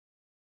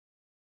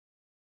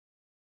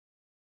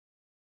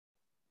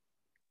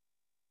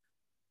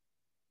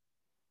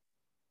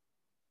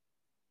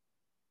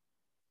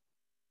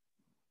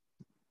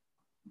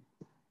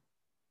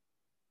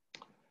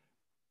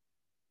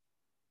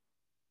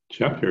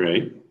Chapter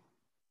 8,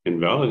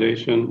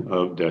 Invalidation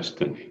of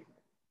Destiny.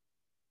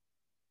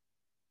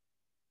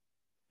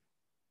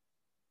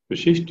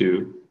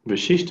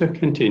 Vashishta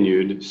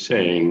continued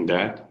saying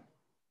that,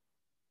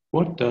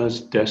 what does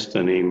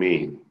destiny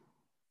mean?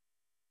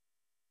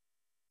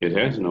 It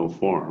has no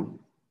form,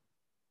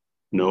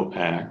 no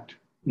act,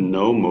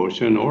 no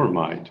motion or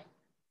might.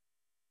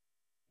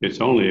 It's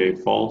only a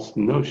false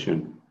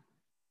notion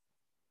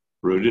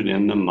rooted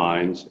in the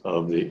minds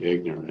of the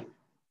ignorant.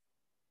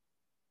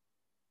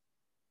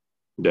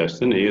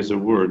 Destiny is a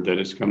word that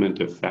has come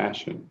into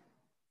fashion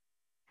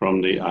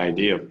from the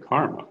idea of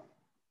karma,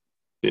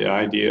 the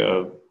idea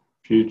of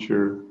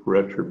future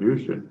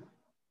retribution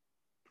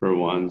for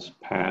one's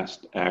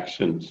past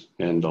actions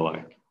and the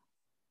like.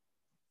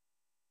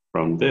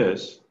 From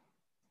this,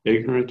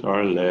 ignorant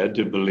are led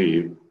to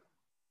believe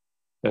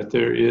that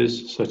there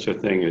is such a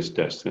thing as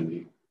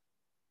destiny,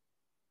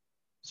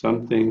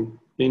 something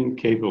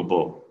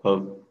incapable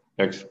of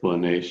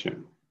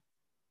explanation,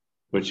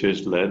 which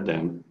has led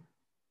them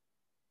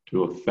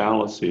to a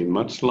fallacy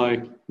much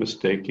like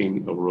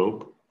mistaking a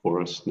rope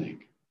for a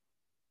snake.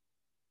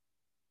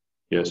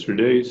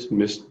 Yesterday's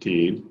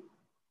misdeed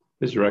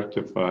is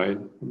rectified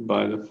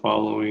by the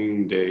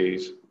following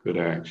day's good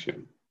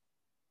action.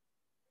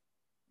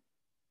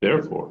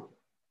 Therefore,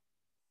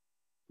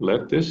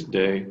 let this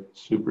day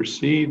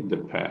supersede the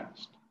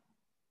past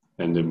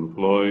and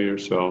employ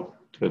yourself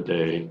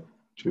today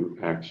to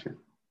action.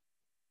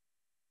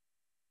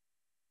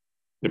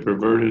 The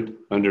perverted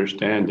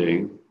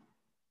understanding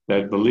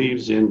that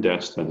believes in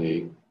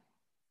destiny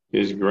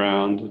is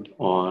grounded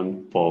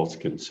on false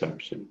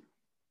conception.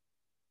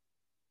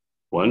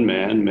 One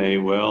man may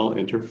well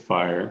enter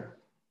fire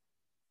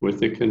with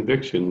the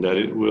conviction that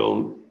it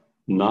will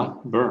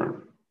not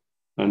burn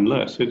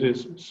unless it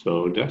is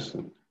so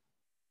destined.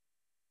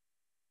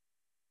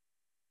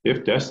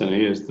 If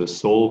destiny is the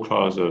sole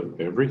cause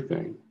of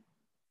everything,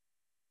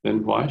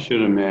 then why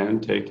should a man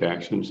take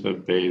actions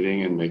of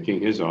bathing and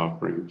making his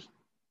offerings,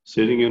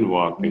 sitting and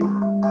walking,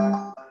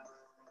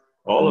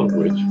 all of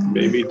which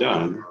may be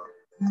done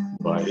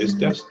by his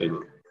destiny?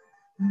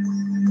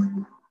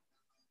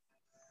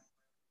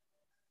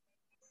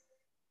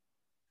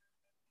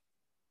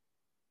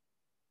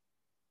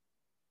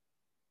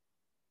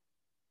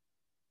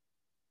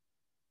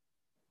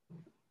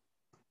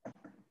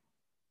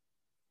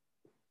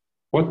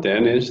 What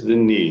then is the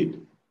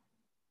need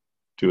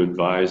to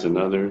advise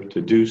another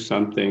to do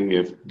something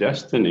if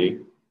destiny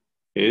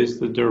is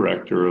the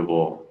director of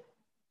all?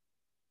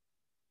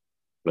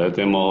 Let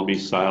them all be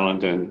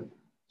silent and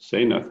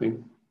say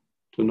nothing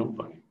to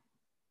nobody.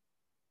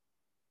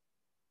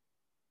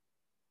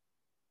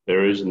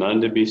 There is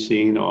none to be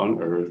seen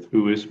on earth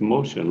who is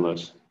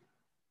motionless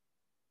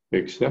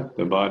except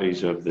the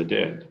bodies of the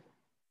dead.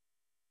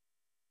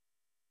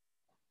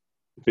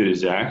 If it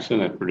is action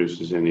that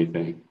produces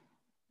anything,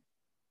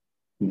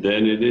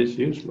 then it is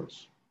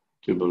useless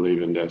to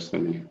believe in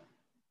destiny.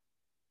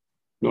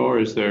 Nor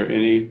is there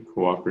any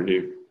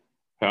cooperative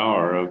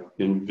power of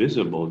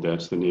invisible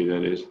destiny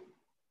that is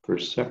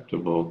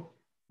perceptible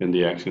in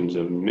the actions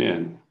of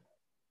men.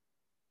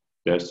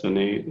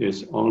 Destiny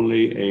is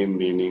only a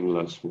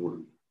meaningless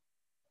word.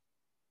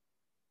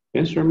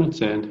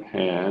 Instruments and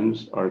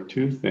hands are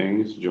two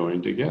things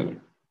joined together.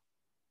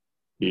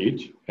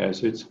 Each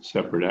has its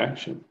separate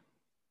action.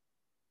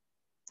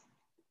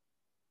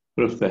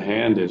 But if the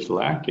hand is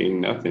lacking,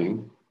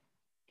 nothing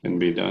can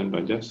be done by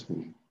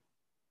destiny.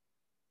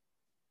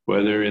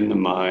 Whether in the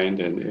mind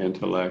and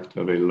intellect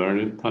of a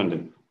learned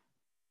pundit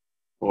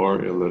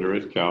or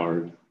illiterate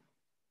coward,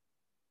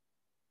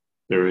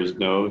 there is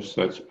no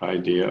such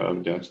idea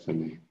of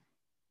destiny.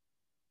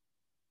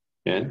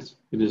 Hence,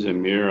 it is a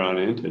mere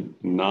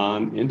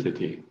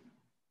non-entity.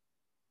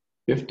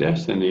 If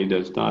destiny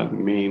does not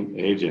mean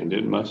agent,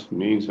 it must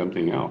mean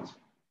something else.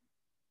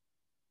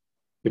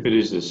 If it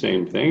is the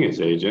same thing as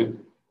agent,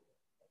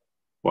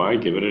 why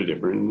give it a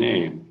different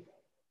name?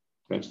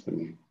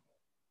 Destiny.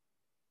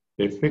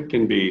 If it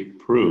can be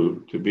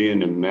proved to be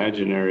an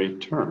imaginary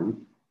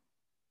term,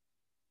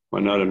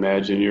 why not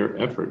imagine your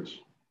efforts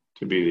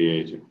to be the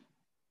agent?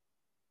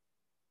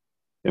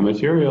 A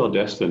material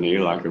destiny,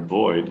 like a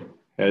void,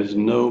 has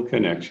no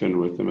connection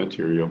with the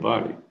material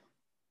body.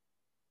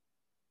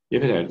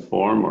 If it had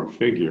form or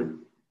figure,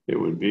 it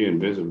would be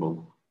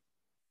invisible.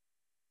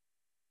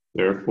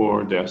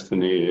 Therefore,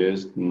 destiny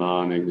is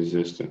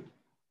non-existent.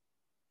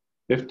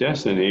 If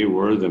destiny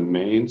were the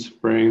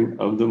mainspring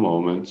of the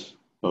moments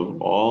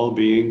of all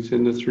beings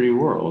in the three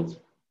worlds,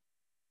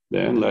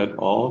 then let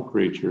all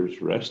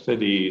creatures rest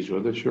at ease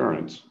with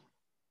assurance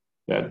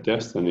that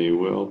destiny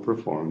will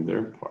perform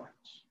their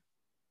parts.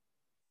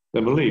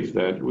 The belief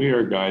that we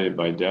are guided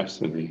by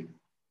destiny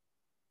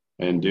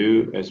and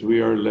do as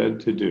we are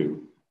led to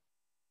do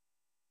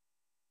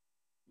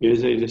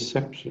is a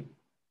deception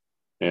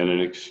and an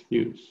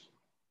excuse.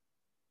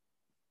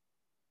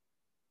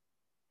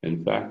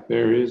 In fact,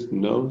 there is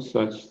no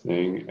such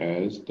thing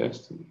as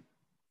destiny.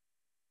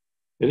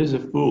 It is a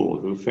fool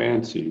who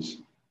fancies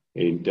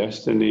a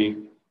destiny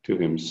to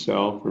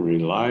himself and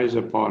relies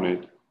upon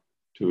it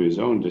to his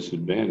own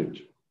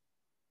disadvantage.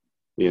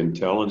 The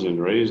intelligent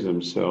raise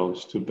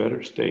themselves to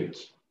better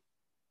states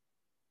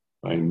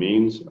by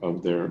means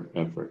of their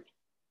effort.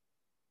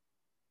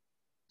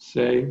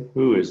 Say,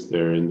 who is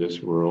there in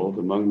this world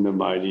among the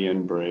mighty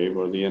and brave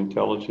or the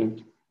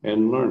intelligent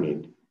and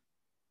learned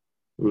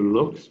who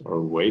looks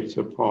or waits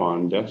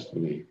upon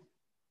destiny?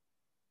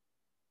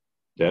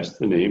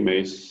 Destiny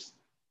may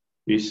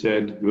be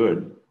said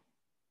good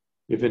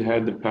if it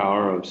had the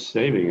power of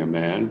saving a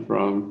man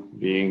from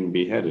being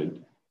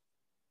beheaded,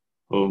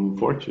 whom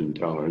fortune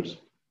tellers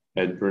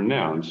had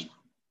pronounced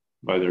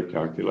by their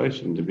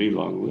calculation to be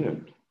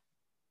long-lived.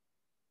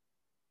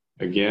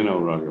 Again, O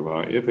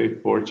Raghava, if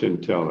a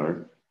fortune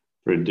teller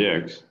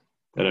predicts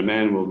that a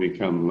man will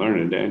become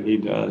learned, and he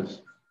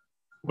does,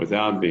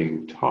 without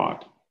being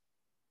taught,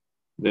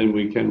 then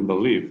we can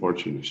believe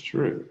fortune is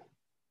true.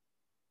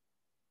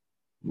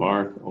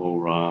 Mark, O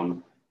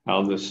Ram,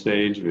 how the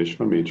sage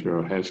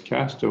Vishwamitra has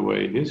cast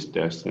away his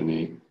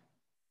destiny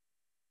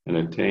and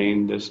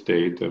attained the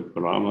state of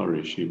Brahma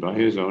Rishi by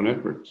his own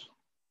efforts.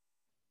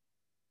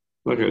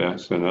 Look at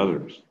us and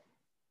others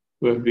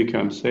who have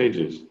become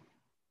sages.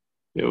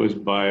 It was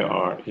by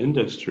our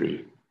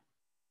industry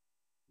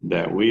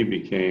that we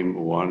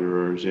became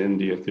wanderers in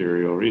the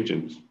ethereal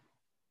regions.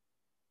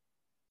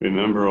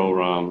 Remember, O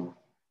Ram,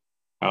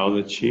 how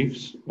the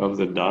chiefs of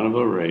the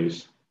Danava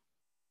race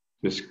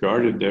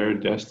discarded their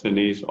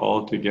destinies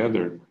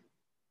altogether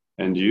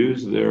and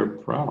used their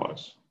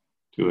prowess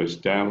to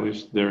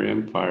establish their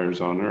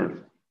empires on earth.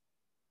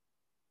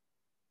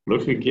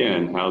 Look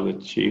again how the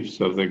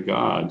chiefs of the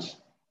gods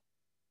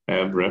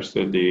have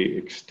wrested the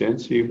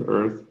extensive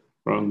earth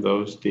from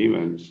those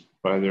demons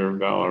by their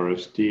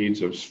valorous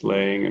deeds of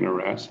slaying and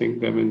harassing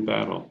them in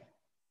battle.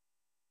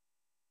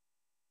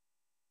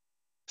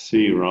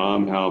 See,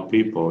 Ram, how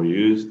people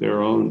use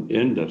their own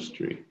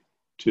industry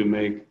to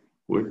make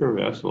wicker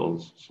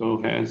vessels so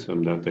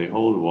handsome that they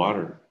hold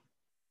water,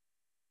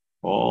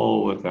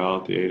 all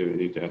without the aid of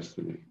any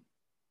destiny.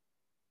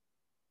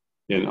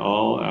 In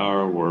all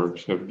our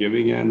works of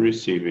giving and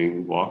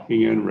receiving,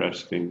 walking and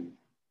resting,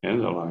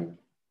 and the like,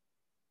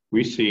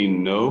 we see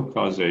no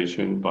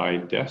causation by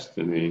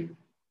destiny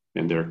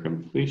in their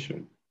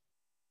completion,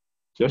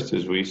 just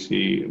as we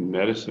see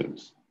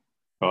medicines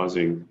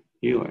causing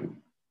healing.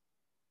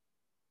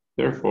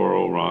 Therefore,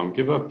 O Ram,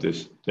 give up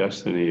this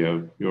destiny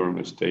of your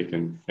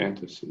mistaken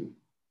fantasy,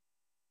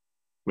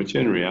 which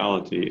in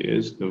reality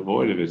is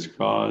devoid of its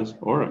cause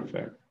or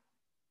effect,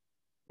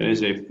 and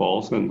is a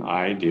false and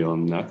ideal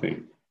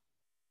nothing.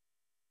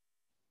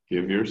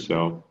 Give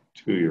yourself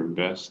to your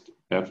best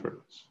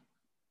efforts.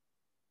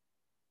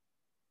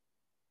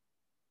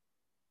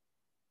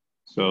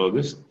 So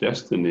this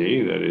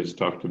destiny that is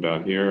talked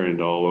about here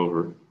and all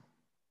over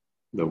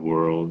the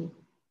world,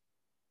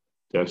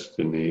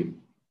 destiny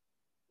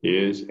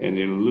is an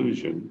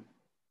illusion.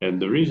 And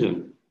the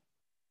reason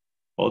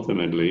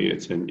ultimately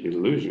it's an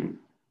illusion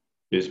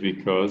is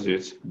because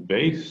it's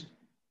based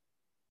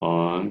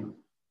on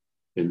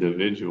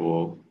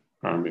individual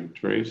karmic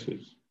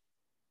traces,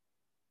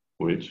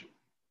 which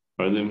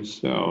are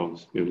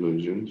themselves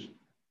illusions,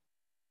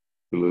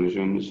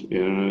 illusions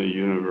in a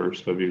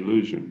universe of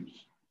illusions.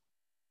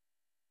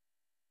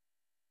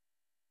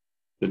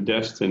 The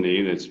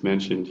destiny that's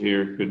mentioned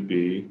here could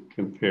be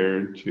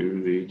compared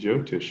to the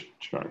Jyotish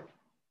chart.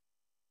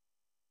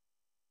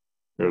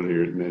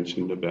 Earlier it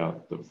mentioned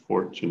about the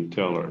fortune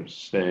teller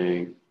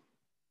saying,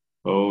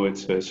 oh, it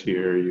says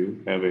here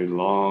you have a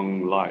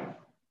long life.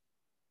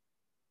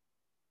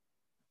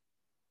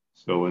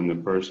 So when the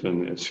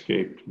person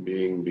escaped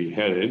being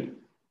beheaded,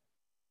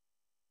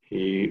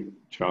 he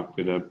chalked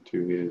it up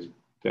to his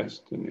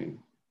destiny.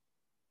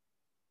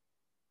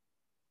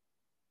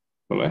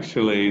 Well,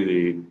 actually,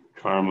 the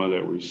karma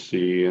that we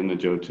see in the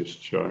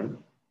Jyotish chart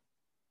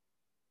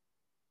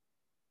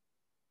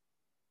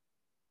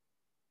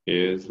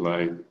is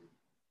like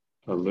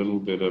a little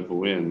bit of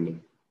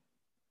wind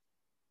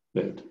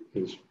that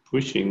is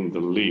pushing the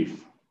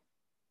leaf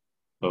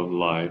of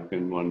life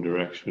in one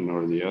direction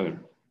or the other.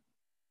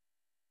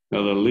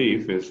 Now, the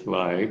leaf is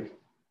like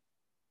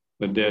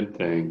a dead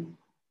thing.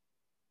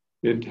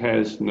 It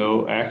has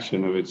no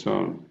action of its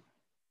own.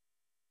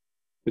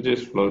 It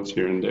just floats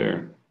here and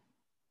there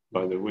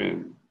by the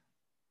wind.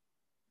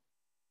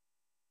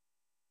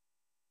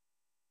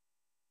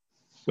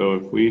 So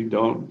if we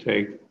don't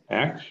take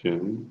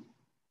action,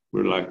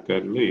 we're like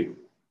that leaf.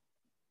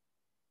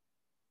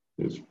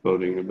 It's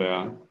floating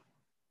about,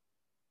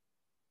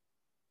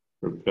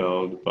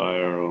 propelled by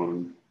our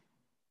own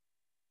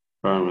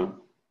karma,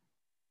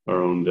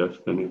 our own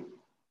destiny.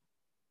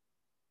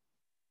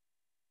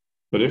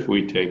 But if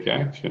we take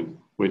action,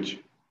 which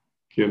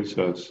gives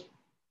us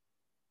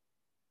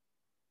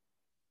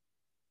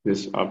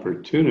this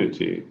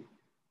opportunity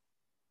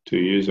to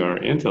use our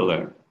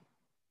intellect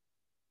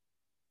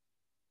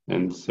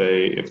and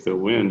say, if the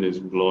wind is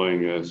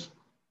blowing us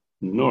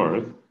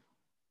north,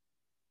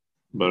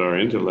 but our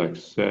intellect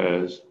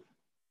says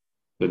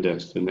the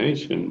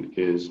destination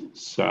is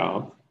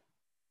south,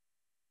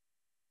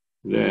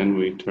 then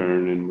we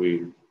turn and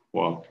we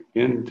walk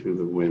into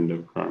the wind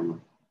of karma.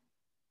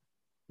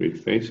 We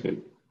face it.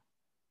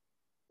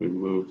 We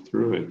move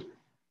through it.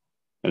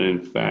 And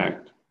in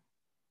fact,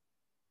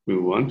 we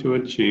want to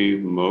achieve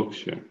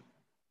moksha.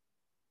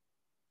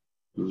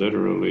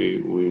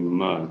 Literally, we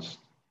must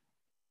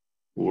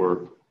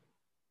work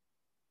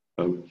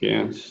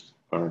against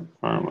our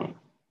karma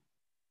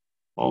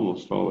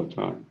almost all the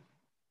time.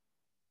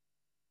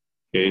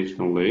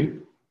 Occasionally,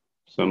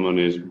 someone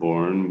is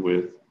born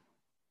with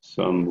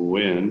some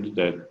wind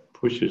that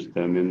pushes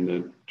them in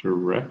the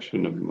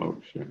direction of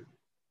moksha,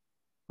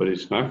 but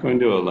it's not going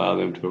to allow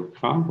them to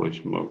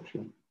accomplish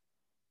moksha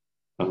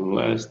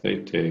unless they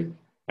take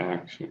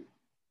action.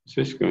 It's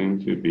just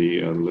going to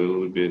be a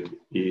little bit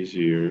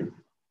easier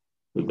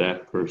for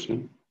that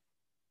person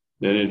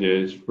than it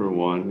is for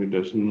one who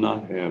does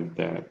not have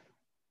that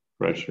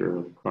pressure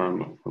of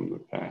karma from the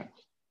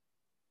past.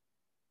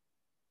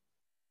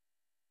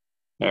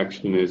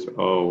 Action is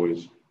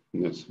always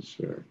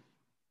necessary.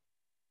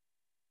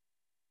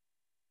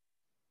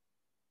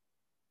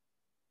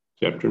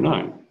 Chapter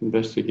 9,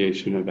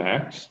 investigation of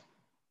acts.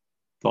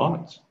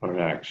 Thoughts are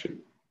action.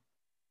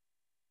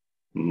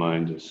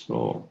 Mind is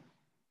soul.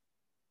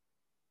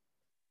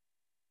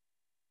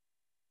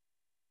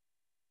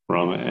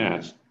 Brahma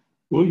asked,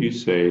 will you,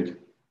 sage,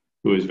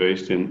 who is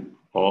versed in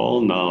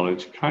all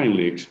knowledge,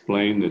 kindly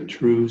explain the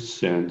true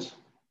sense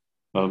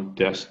of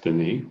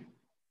destiny,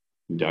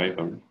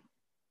 Daiva,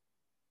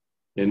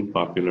 in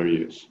popular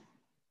use?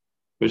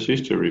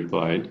 Vasishtha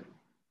replied,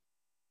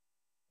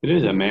 it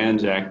is a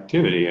man's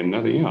activity and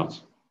nothing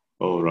else,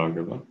 O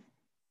Raghava,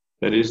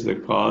 that is the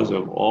cause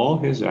of all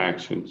his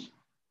actions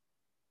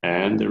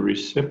and the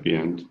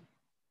recipient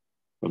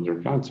of their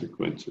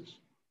consequences.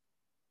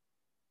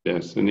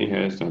 Destiny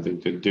has nothing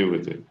to do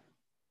with it.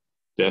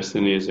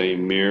 Destiny is a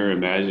mere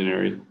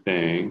imaginary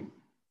thing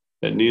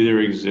that neither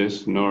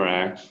exists nor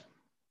acts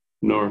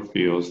nor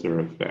feels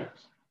their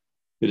effects.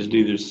 It is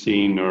neither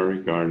seen nor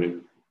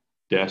regarded.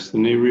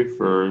 Destiny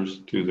refers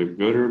to the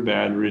good or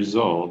bad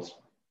results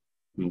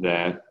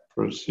that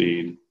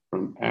proceed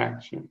from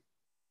action.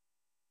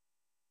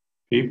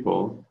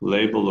 People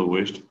label the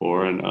wished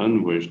for and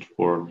unwished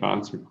for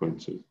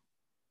consequences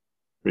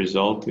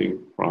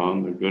resulting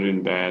from the good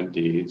and bad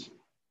deeds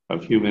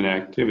of human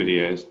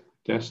activity as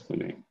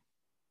destiny.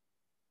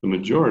 The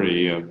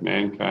majority of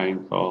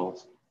mankind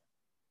calls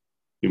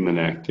human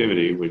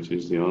activity, which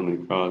is the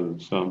only cause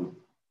of some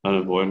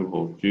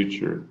unavoidable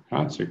future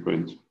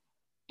consequence,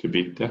 to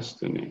be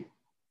destiny.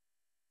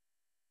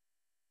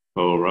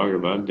 O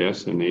Raghava,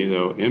 destiny,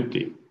 though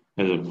empty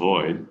as a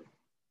void,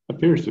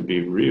 appears to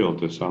be real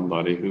to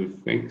somebody who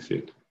thinks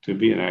it to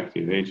be an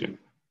active agent,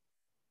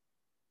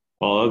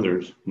 while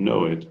others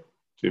know it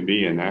to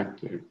be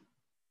inactive.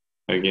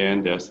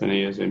 Again,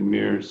 destiny is a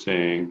mere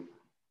saying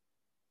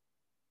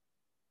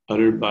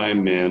uttered by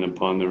men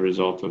upon the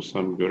result of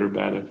some good or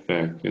bad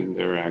effect in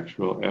their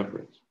actual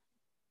efforts.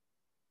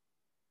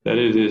 That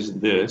it is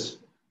this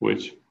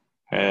which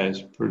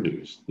has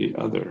produced the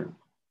other.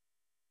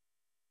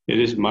 It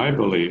is my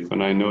belief,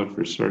 and I know it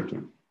for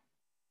certain,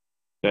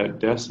 that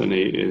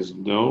destiny is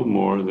no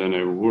more than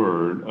a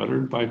word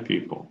uttered by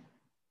people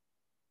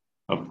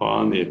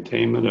upon the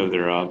attainment of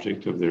their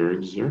object of their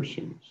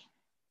exertions.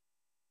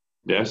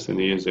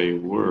 Destiny is a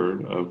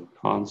word of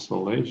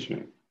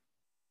consolation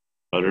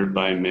uttered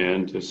by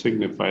men to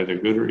signify the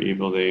good or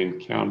evil they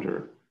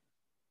encounter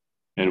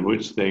and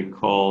which they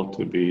call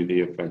to be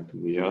the effect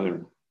of the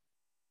other.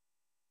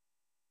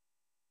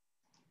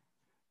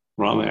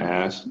 Rama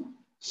asked,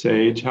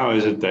 Sage, how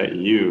is it that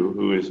you,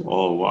 who is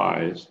all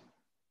wise,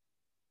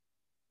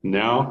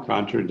 now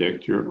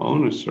contradict your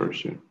own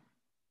assertion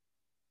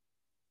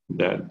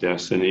that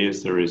destiny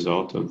is the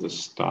result of the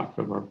stock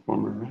of our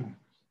former acts?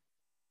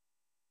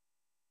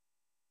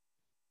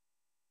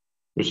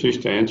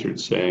 Vasishtha answered,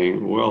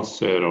 saying, well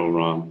said, O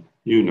Ram,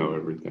 you know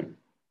everything,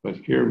 but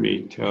hear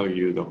me tell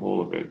you the whole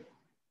of it,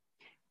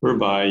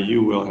 whereby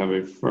you will have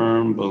a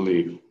firm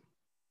belief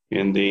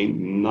in the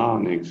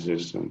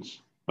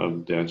non-existence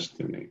of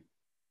destiny.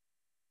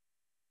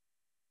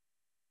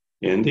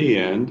 In the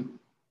end,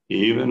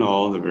 even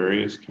all the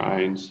various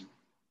kinds,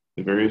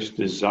 the various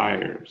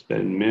desires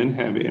that men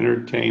have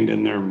entertained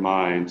in their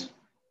minds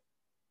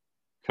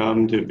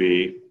come to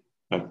be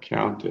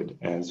accounted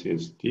as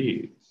his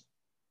deeds.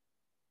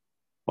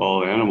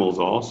 All animals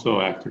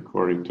also act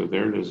according to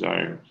their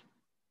desires,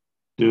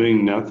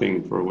 doing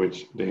nothing for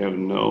which they have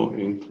no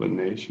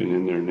inclination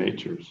in their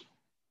natures.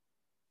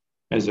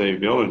 As a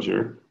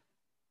villager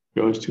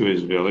goes to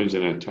his village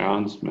and a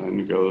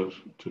townsman goes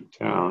to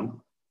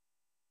town,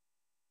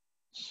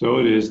 so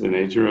it is the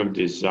nature of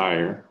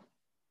desire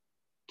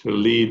to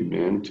lead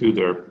men to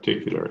their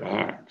particular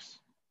acts.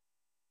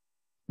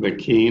 The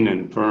keen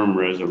and firm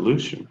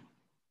resolution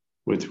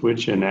with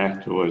which an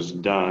act was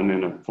done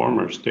in a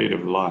former state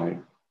of life,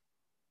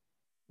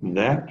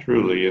 that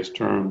truly is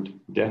termed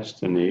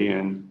destiny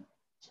and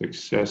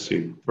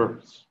successive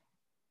births.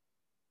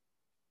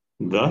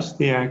 Thus,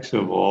 the acts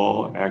of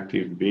all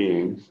active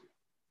beings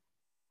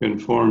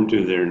conform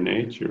to their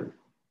nature,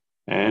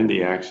 and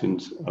the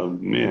actions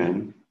of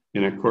men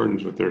in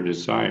accordance with their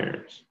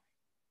desires.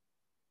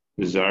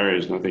 Desire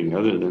is nothing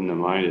other than the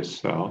mind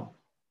itself,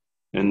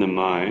 and the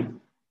mind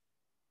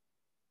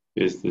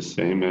is the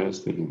same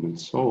as the human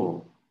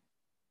soul.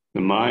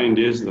 The mind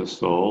is the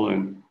soul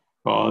and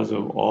cause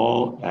of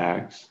all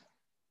acts,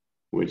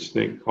 which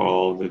they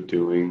call the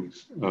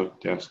doings of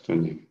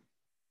destiny.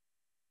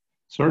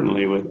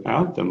 Certainly,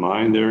 without the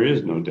mind, there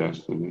is no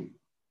destiny.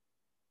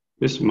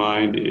 This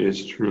mind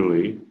is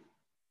truly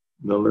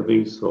the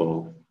living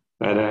soul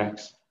that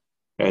acts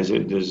as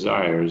it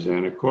desires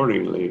and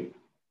accordingly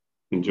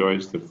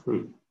enjoys the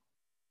fruit.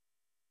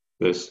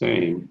 The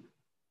same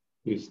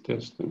is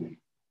destiny.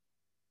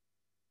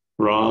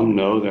 Ram,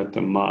 know that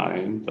the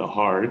mind, the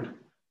heart,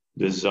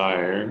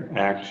 desire,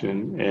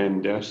 action,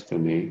 and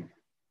destiny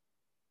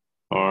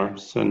are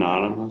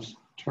synonymous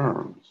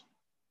terms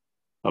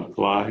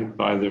applied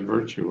by the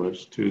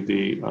virtuous to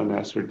the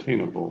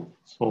unascertainable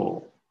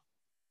soul.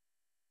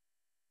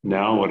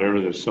 Now,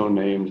 whatever the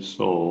so-named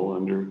soul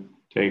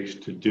undertakes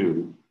to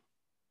do,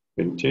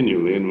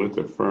 continually and with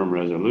a firm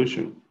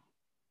resolution,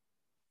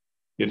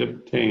 it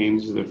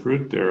obtains the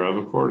fruit thereof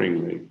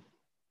accordingly.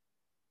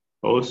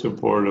 O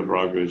support of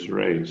Raghu's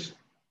race,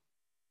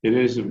 it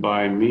is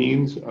by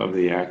means of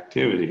the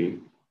activity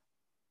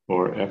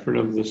or effort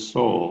of the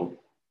soul,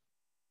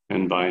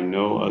 and by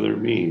no other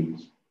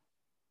means,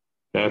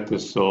 that the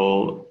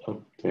soul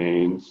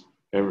obtains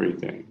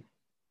everything.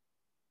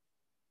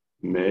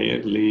 May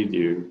it lead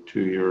you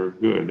to your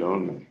good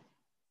only.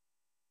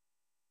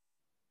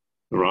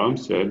 Ram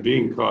said,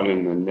 being caught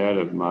in the net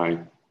of my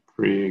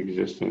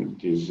pre-existent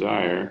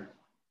desire,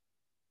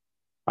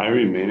 I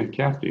remain a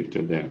captive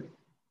to them,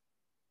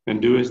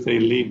 and do as they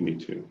lead me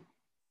to.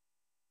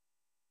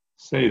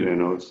 Say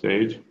then, O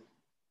sage,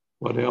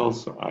 what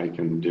else I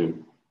can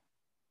do?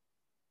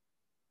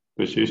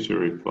 Vasishtha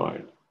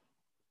replied,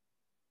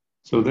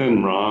 so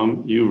then,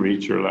 Ram, you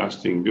reach your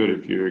lasting good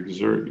if you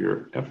exert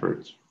your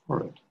efforts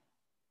for it.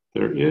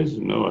 There is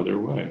no other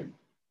way.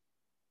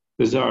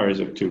 Desire is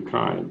of two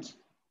kinds.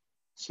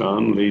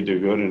 Some lead to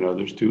good and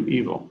others to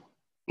evil.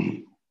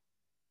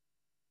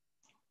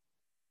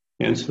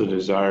 Hence, the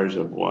desires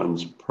of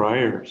one's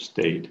prior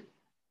state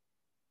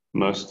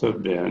must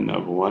have been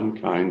of one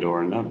kind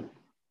or another.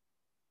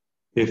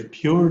 If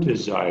pure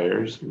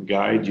desires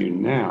guide you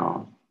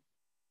now,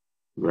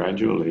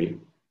 gradually,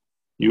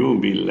 you will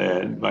be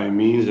led by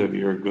means of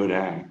your good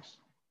acts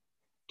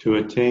to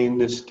attain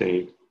the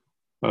state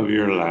of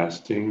your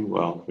lasting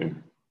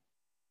welfare.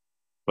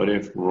 But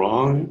if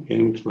wrong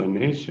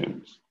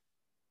inclinations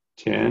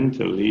tend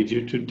to lead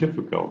you to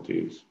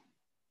difficulties,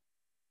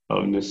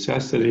 of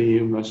necessity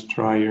you must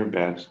try your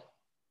best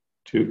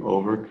to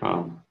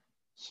overcome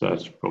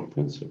such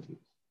propensities.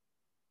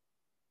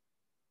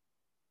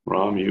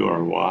 Ram, you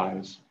are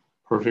wise,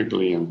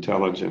 perfectly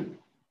intelligent,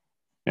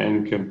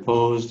 and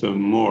composed of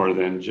more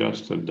than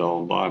just a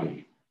dull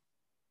body.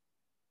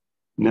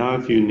 Now,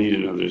 if you need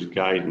another's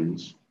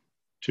guidance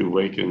to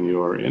waken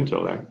your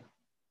intellect,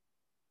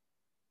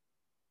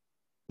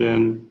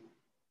 then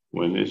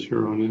when is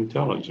your own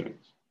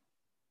intelligence?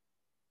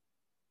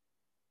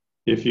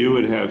 If you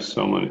would have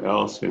someone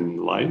else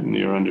enlighten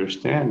your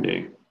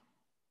understanding,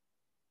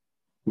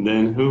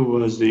 then who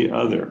was the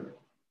other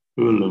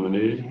who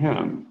illuminated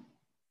him?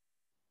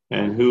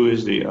 And who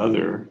is the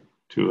other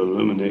to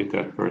illuminate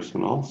that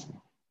person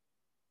also?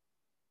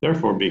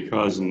 Therefore,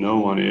 because no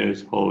one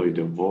is wholly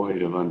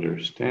devoid of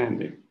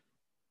understanding,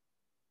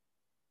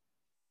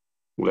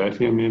 let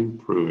him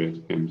improve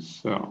it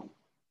himself.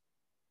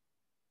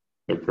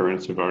 The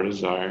currents of our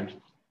desires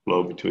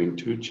flow between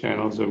two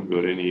channels of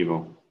good and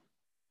evil.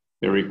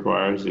 It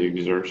requires the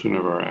exertion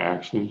of our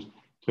actions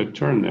to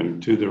turn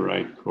them to the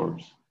right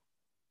course.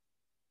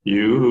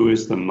 You, who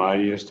is the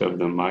mightiest of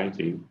the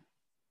mighty,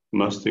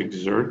 must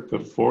exert the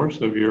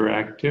force of your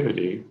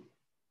activity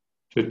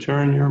to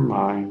turn your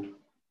mind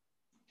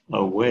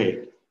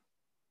away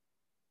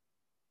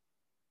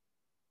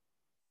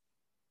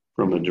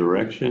from a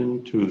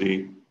direction to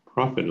the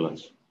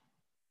profitless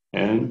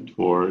and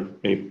toward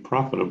a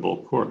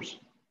profitable course.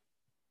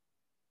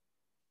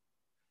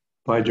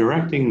 By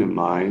directing the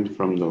mind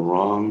from the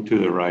wrong to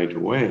the right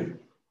way,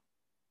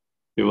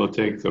 it will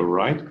take the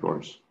right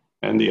course,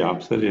 and the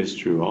opposite is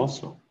true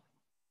also.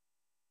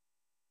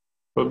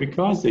 But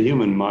because the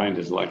human mind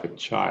is like a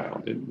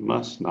child, it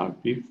must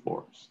not be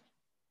forced.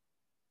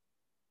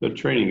 The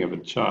training of a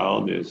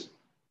child is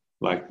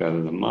like that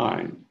of the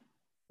mind.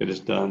 It is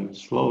done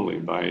slowly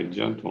by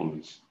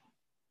gentleness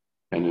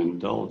and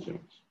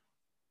indulgence,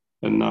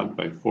 and not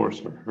by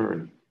force or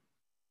hurry.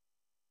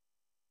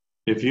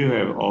 If you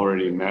have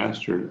already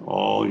mastered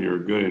all your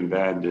good and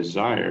bad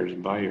desires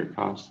by your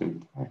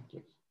constant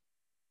practice,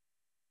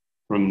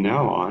 from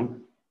now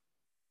on,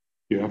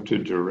 you have to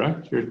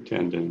direct your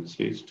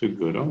tendencies to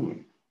good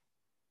only.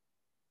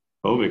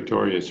 O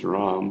victorious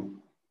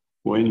Ram,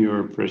 when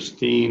your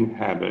pristine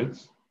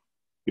habits,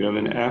 you have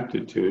an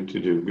aptitude to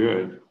do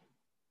good,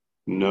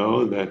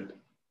 know that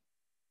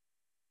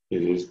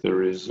it is the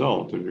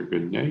result of your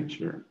good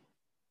nature.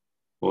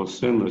 O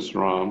sinless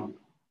Ram,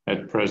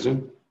 at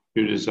present,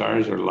 Your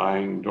desires are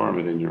lying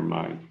dormant in your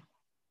mind.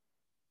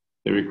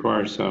 They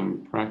require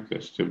some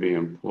practice to be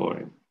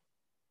employed,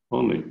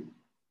 only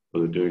for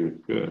the doing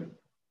of good.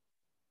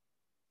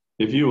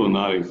 If you will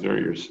not exert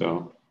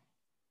yourself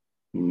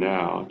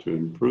now to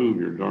improve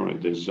your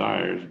dormant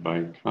desires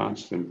by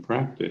constant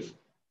practice,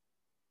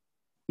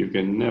 you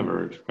can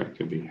never expect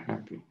to be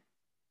happy.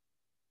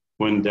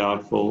 When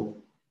doubtful,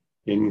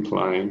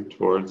 incline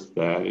towards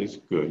that is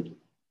good.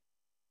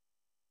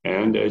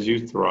 And as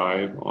you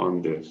thrive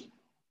on this,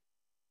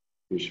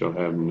 you shall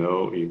have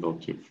no evil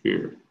to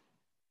fear.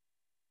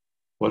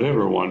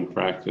 Whatever one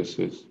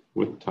practices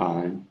with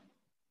time,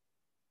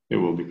 it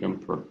will become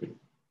perfect.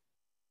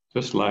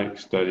 Just like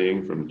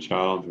studying from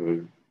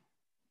childhood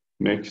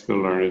makes the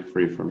learned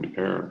free from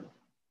error.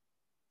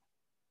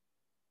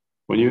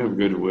 When you have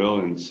goodwill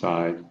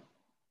inside,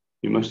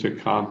 you must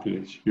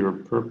accomplish your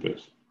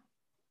purpose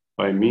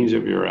by means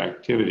of your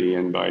activity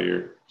and by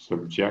your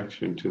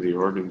subjection to the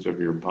organs of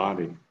your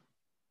body.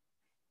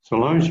 So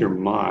long as your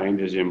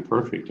mind is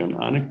imperfect and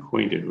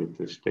unacquainted with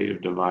the state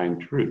of divine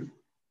truth,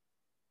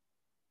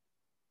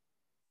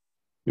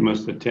 you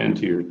must attend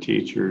to your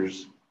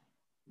teachers,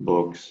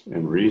 books,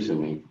 and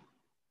reasoning,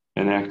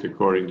 and act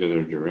according to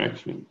their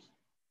directions.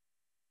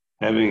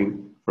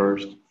 Having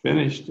first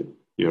finished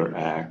your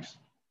acts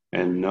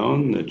and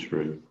known the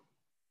truth,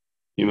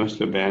 you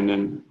must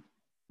abandon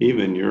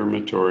even your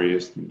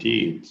meritorious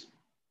deeds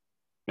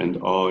and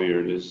all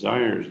your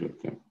desires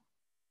with them.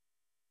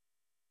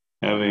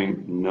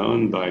 Having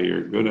known by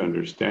your good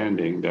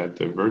understanding that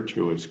the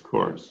virtuous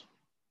course,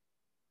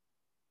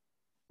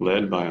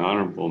 led by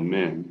honorable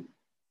men,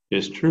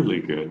 is truly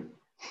good,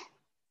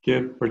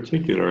 give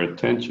particular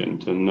attention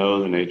to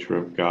know the nature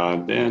of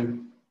God,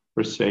 then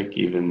forsake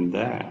even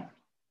that,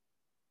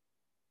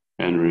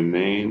 and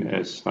remain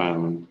as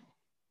silent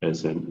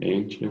as an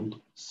ancient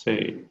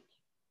sage.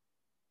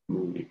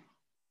 Moving.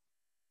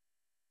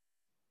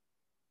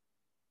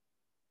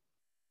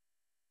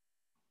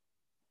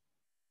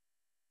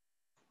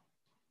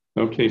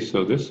 Okay,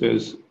 so this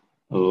is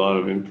a lot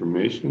of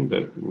information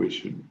that we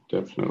should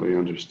definitely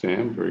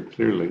understand very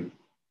clearly.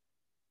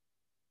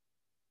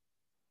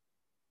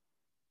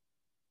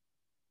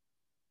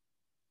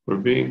 We're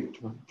being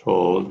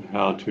told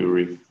how to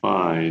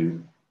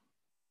refine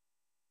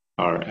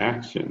our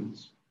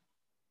actions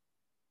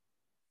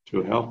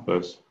to help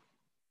us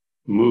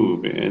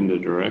move in the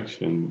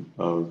direction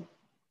of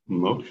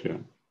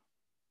moksha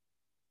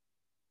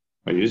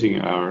by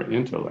using our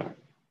intellect.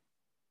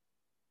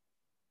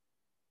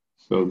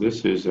 So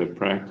this is a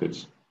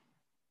practice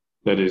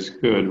that is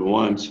good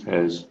once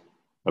as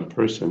a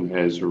person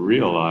has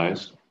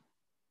realized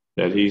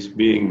that he's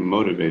being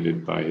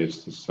motivated by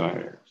his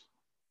desires.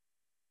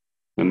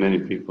 And many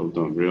people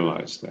don't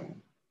realize that.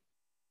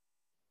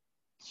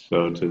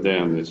 So to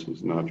them, this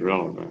is not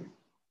relevant.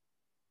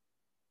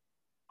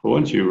 But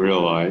once you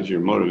realize you're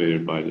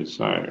motivated by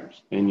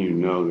desires and you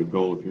know the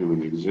goal of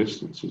human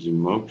existence is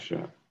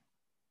moksha,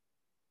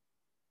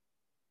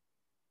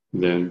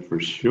 then for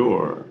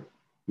sure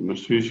you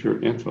must use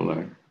your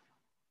intellect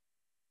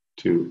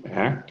to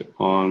act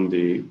on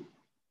the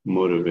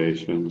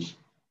motivations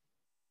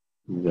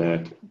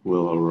that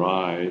will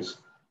arise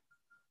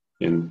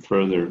in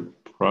further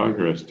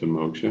progress to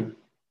moksha,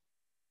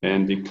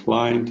 and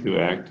decline to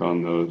act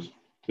on those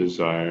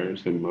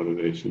desires and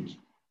motivations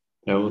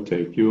that will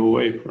take you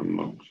away from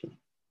moksha.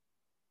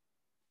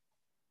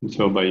 And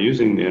so by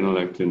using the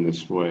intellect in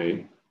this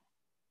way,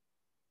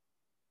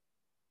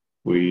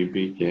 we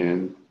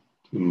begin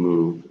to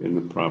move in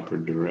the proper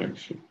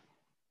direction.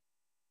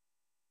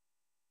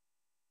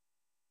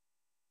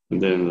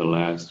 And then the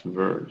last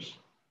verse,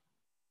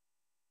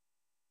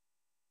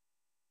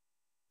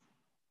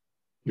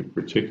 give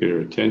particular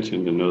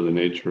attention to know the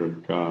nature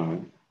of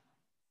God,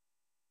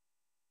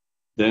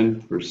 then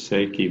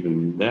forsake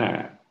even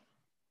that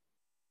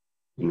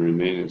and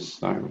remain as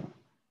silent.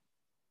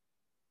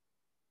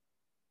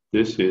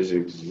 This is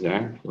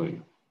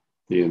exactly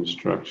the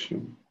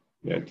instruction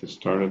at the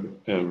start of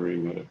every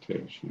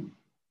meditation.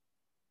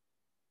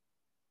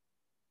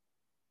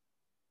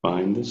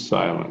 Find the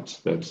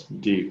silence that's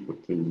deep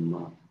within the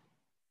mind.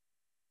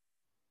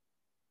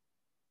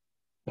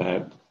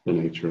 That's the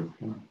nature of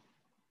God.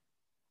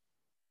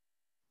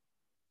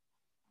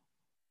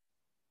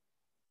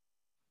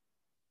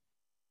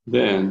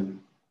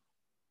 Then,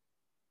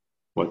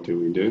 what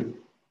do?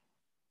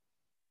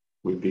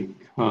 We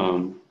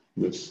become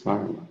the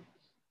silence.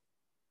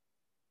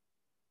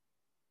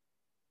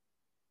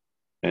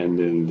 And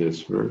in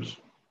this verse,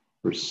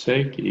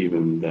 forsake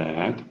even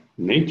that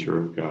nature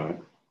of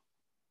God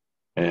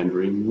and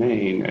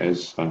remain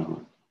as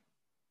silent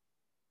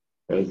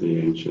as the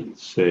ancient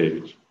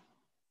sage.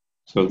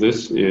 So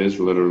this is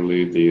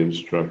literally the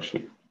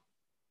instruction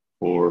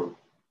for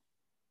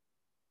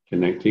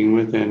connecting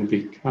with and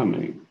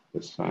becoming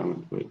the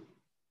silent witness.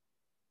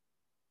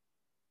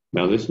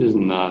 Now, this is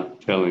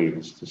not telling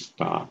us to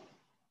stop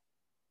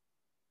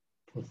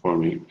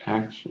performing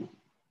action.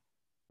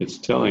 It's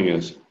telling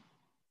us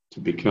to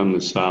become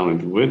the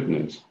silent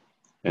witness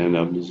and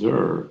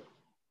observe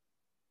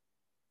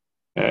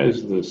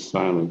as the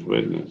silent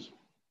witness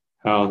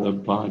how the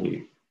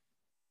body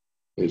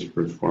is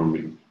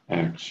performing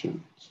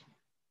actions.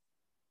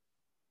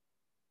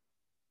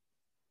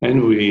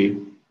 And we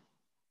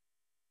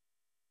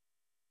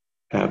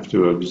have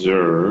to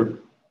observe,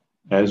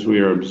 as we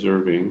are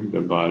observing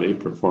the body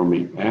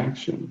performing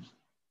actions,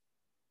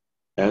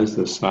 as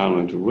the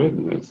silent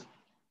witness,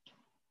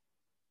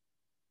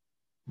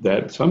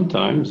 that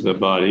sometimes the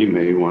body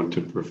may want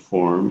to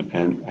perform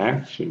an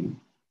action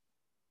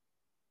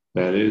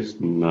that is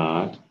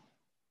not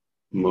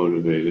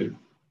motivated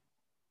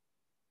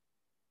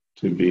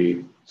to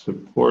be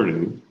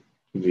supporting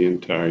to the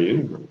entire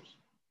universe.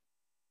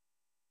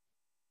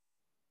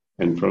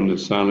 And from the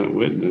silent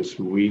witness,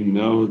 we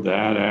know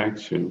that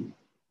action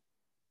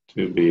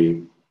to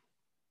be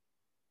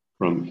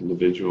from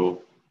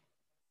individual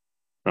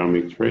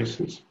karmic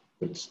traces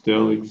that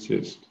still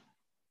exist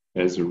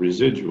as a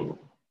residual.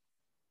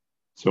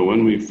 So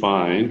when we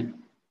find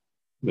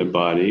the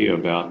body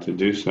about to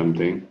do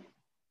something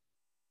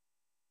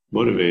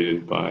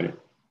motivated by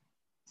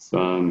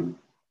some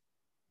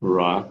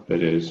rock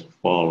that has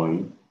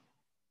fallen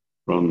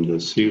from the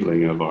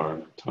ceiling of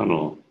our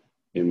tunnel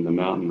in the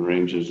mountain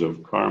ranges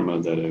of karma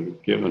that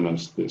have given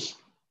us this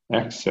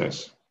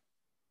access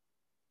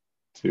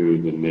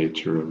to the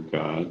nature of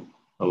God,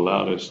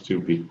 allowed us to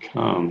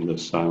become the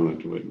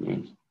silent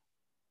witness,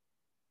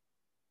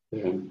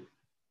 then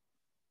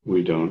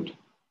we don't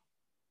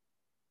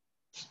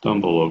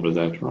stumble over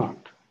that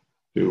rock,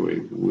 do we?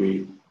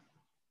 We,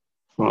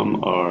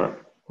 from our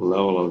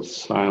level of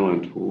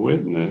silent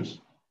witness,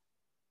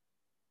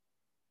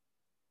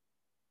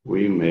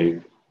 we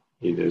make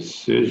a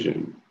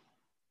decision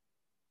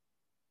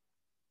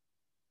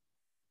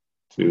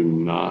to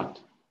not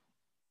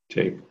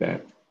take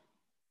that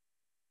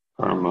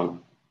karmic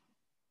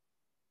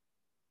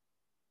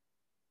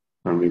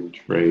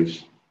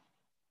trace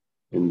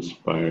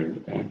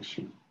inspired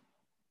action.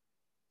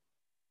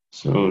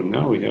 So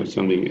now we have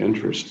something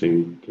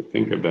interesting to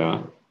think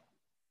about.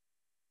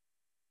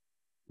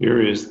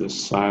 Here is the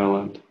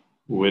silent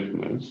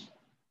witness,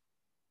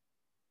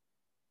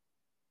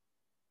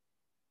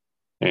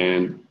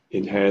 and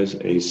it has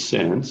a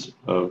sense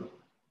of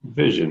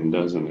vision,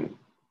 doesn't it?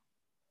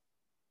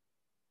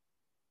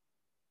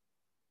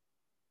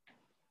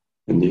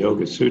 In the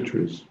Yoga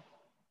Sutras,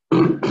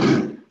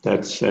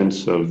 that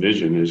sense of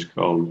vision is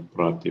called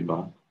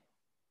pratibha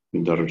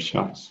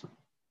darshasa.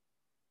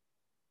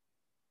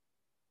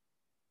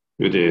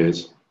 It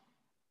is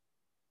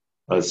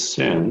a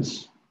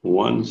sense,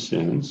 one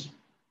sense,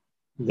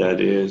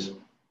 that is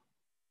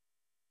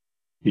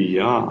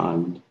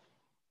beyond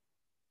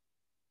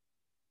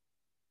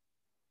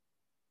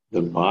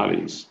the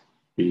bodies,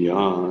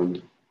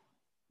 beyond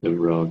the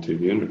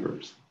relative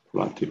universe,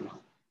 pratibha.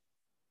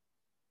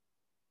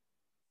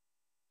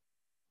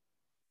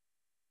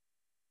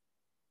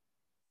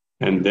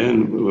 And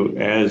then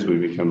as we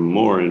become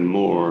more and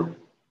more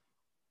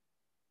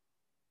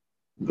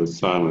the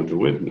silent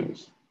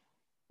witness,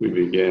 we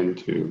begin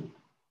to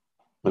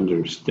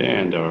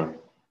understand our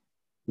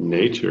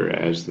nature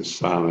as the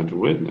silent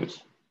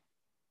witness.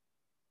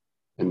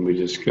 And we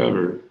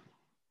discover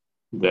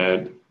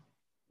that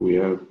we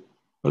have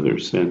other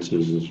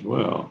senses as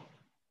well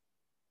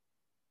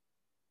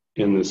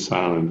in the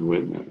silent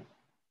witness.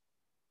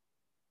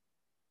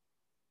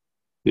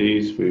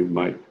 These we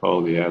might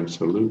call the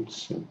absolute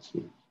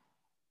senses.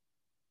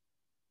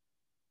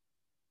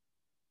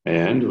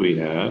 And we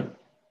have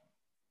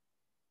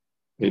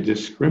a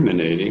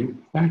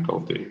discriminating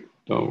faculty,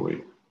 don't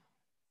we?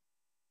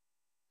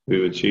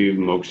 We've achieved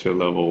moksha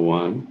level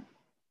 1,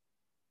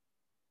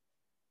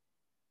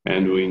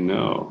 and we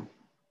know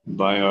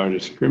by our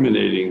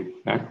discriminating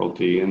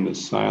faculty in the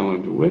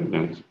silent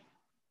witness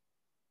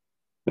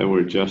that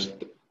we're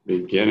just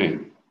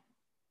beginning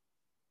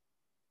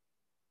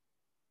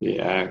the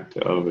act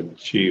of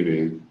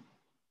achieving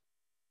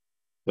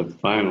the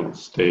final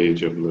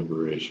stage of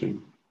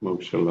liberation,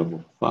 moksha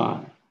level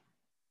 5,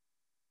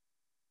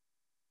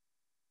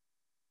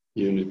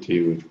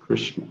 unity with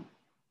Krishna.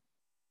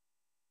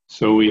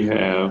 So we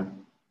have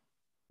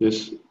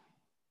this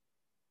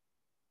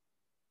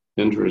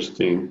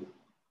interesting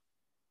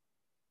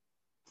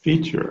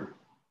feature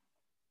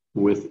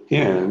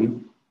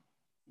within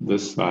the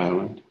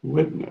silent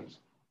witness.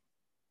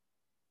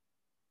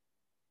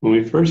 When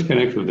we first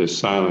connect with the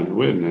silent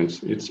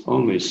witness, it's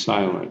only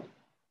silent,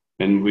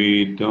 and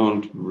we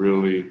don't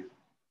really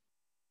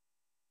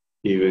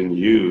even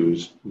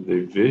use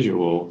the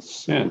visual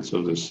sense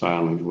of the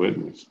silent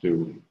witness, do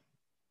we?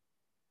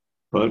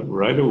 But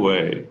right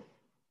away,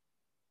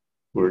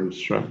 we're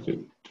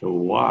instructed to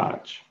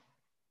watch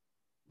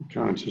the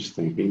conscious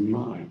thinking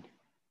mind.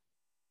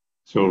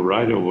 So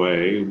right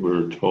away,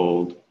 we're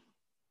told,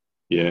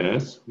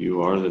 yes,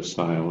 you are the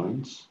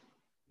silence,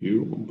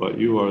 but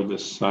you are the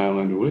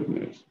silent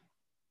witness.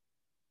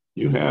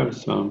 You have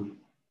some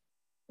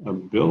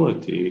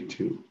ability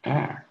to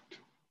act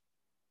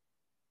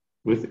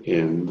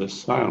within the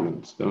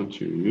silence,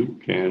 don't you? You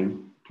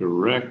can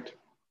direct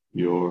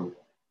your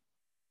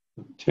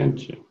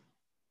attention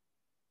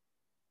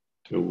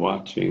to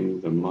watching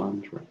the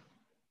mantra.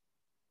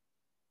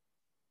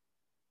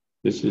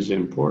 This is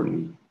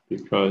important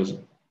because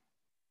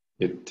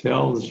it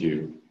tells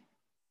you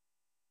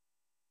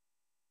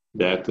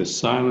that the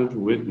silent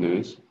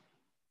witness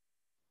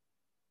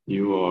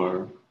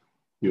you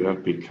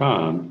have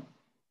become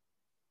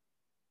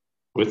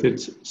with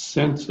its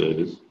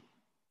senses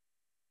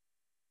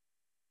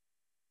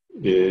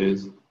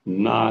is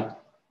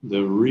not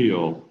the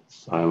real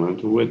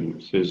silent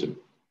witness, is it?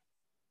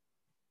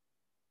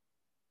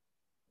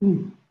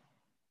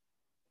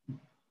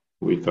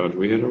 We thought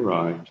we had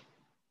arrived.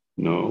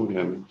 No, we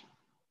haven't.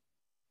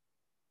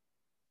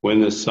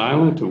 When the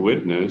silent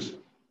witness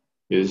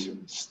is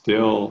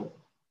still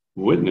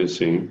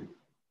witnessing,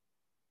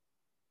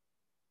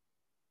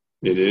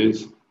 it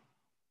is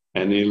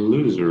an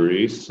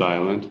illusory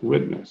silent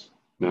witness.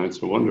 Now,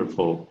 it's a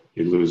wonderful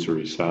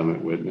illusory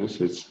silent witness.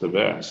 It's the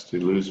best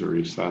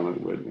illusory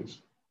silent witness.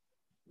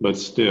 But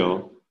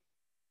still,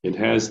 it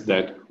has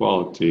that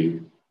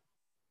quality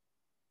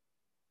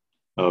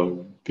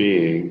of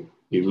being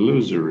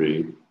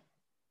illusory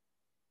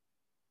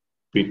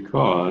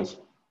because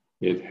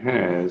it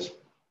has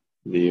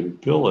the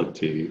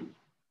ability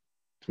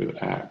to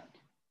act.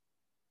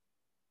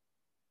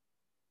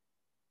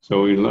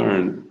 So we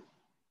learn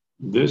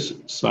this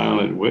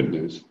silent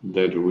witness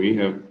that we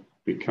have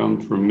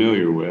become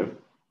familiar with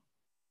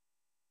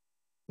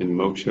in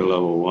moksha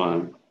level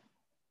 1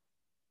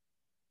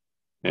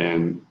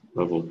 and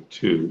level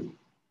 2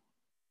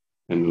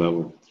 and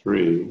level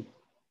 3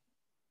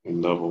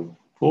 and level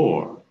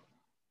 4.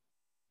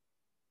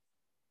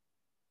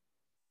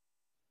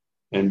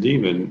 And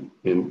even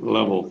in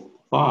level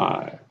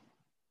 5,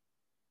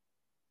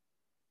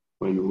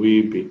 when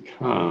we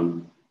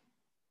become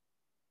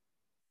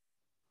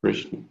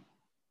Krishna,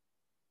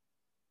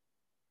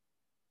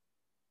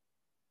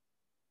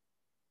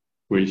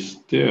 we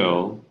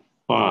still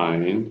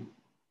find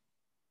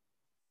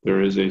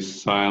there is a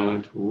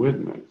silent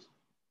witness.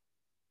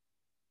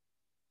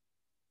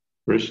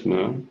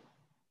 Krishna,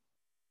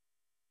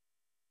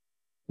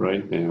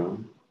 right now,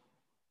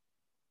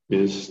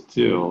 is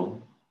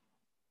still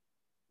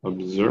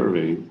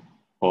observing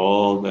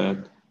all that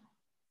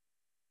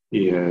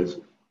he has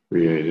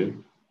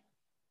created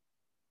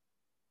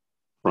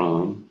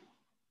from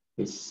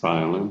the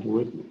silent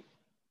witness.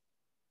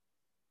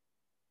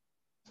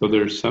 So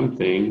there's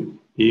something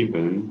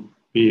even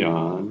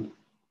beyond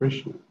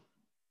Krishna,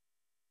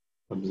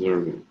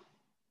 observing,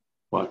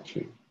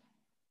 watching.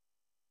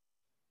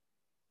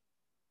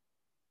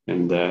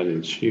 And that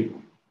is Shiva.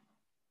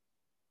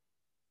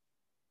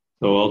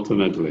 So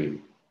ultimately,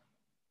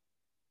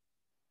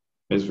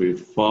 as we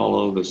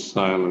follow the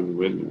silent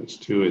witness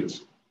to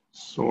its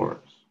source,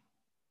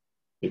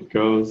 it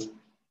goes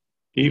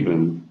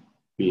even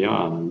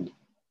beyond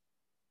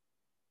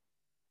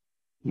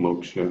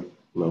moksha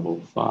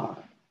level 5.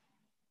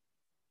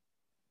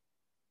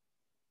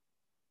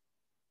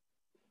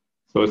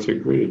 So it's a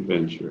great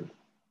adventure.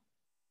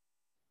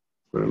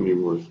 Certainly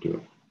worth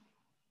doing.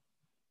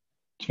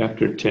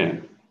 Chapter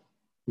 10.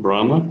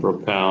 Brahma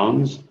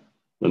propounds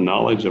the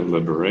knowledge of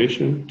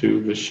liberation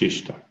to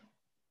Vasishtha.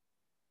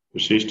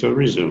 Vasishtha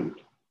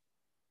resumed.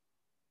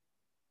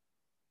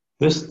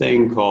 This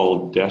thing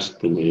called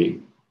destiny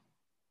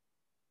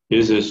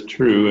is as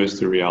true as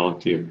the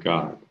reality of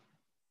God.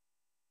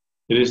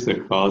 It is the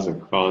cause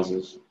of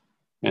causes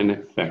and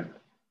effect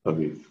of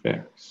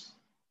effects.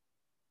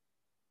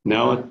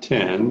 Now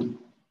attend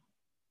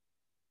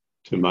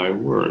to my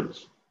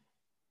words.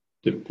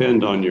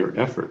 Depend on your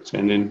efforts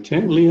and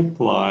intently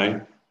apply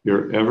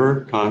your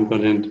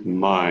ever-confident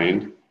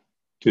mind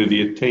to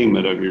the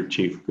attainment of your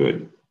chief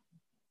good.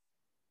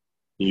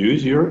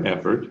 Use your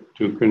effort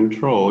to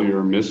control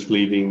your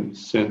misleading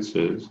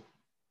senses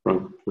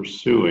from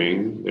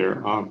pursuing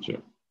their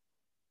object.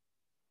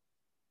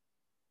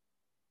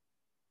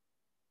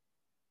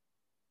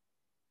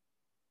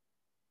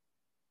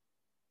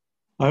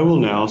 I will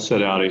now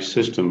set out a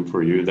system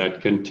for you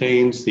that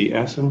contains the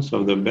essence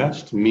of the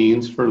best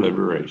means for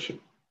liberation,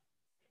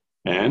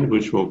 and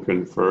which will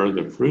confer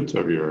the fruits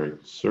of your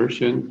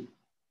exertion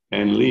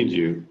and lead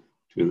you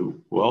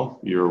to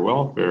your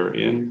welfare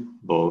in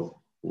both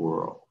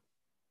worlds.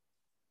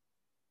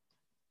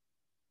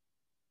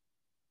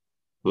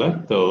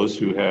 Let those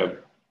who have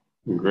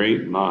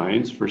great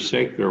minds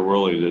forsake their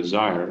worldly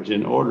desires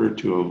in order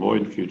to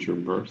avoid future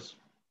births,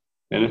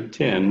 and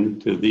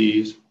attend to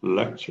these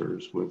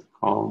lectures with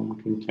calm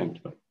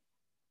contentment.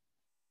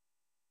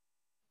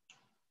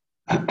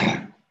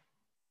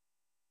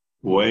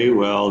 Weigh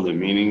well the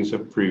meanings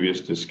of previous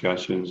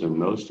discussions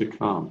and those to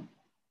come.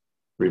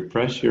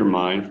 Repress your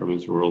mind from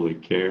its worldly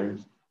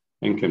cares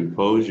and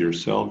compose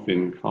yourself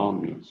in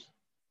calmness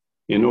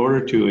in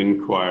order to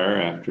inquire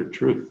after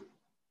truth.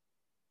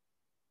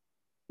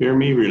 Hear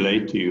me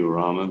relate to you,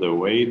 Rama, the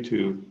way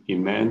to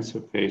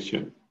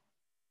emancipation,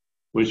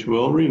 which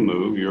will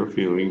remove your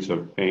feelings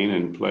of pain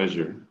and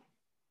pleasure,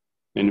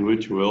 and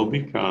which will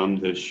become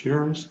the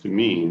surest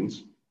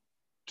means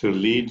to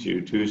lead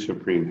you to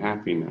supreme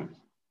happiness.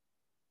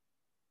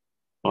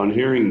 On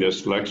hearing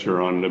this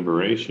lecture on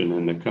liberation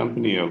in the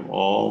company of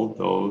all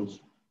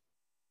those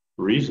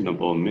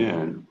reasonable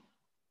men,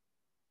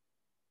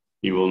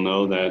 you will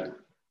know that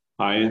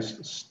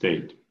highest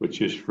state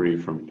which is free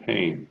from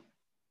pain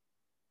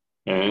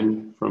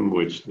and from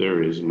which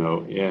there is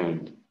no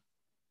end.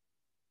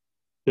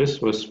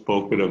 This was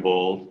spoken of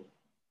old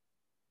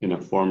in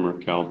a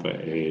former Kalpa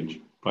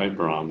age by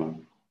Brahma,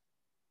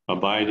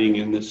 abiding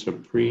in the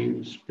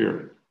Supreme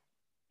Spirit.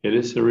 It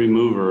is the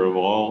remover of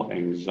all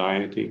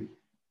anxiety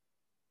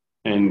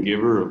and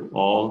giver of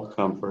all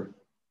comfort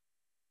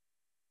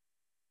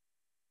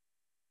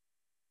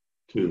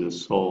to the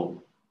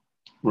soul.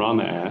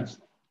 Rama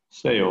asked,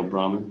 "Say, O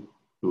Brahman,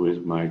 who is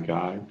my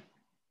guide?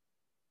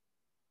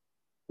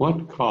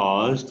 What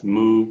caused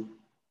moved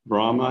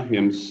Brahma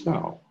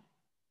himself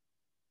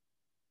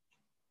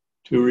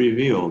to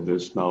reveal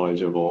this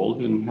knowledge of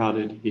old, and how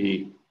did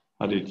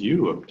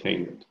you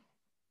obtain it?"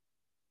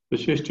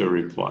 Vasishtha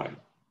replied,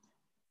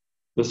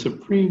 "The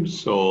Supreme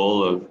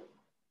Soul of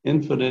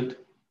infinite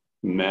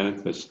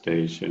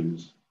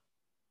manifestations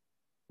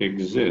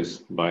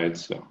exists by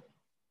itself.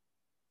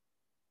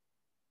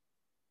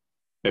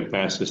 It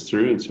passes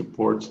through and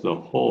supports the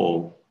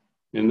whole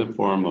in the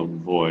form of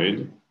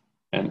void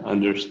and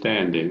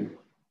understanding,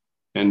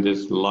 and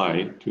is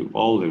light to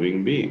all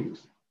living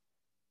beings.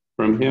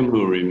 From him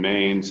who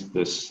remains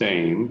the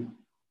same,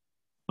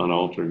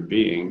 unaltered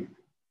being,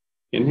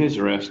 in his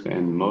rest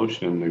and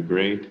motion, the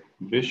great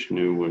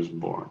Vishnu was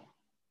born.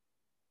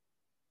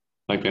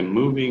 Like a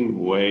moving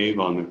wave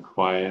on the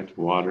quiet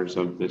waters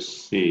of the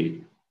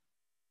sea.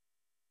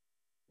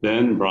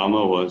 Then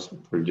Brahma was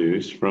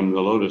produced from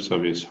the lotus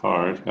of his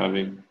heart,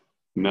 having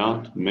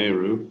Mount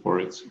Meru for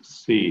its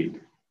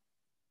seed,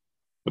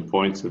 the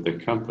points of the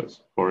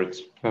compass for its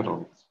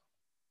petals,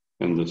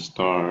 and the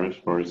stars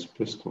for its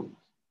pistons.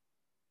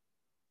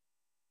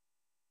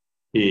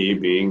 He,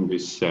 being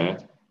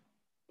beset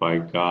by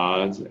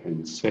gods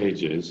and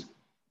sages,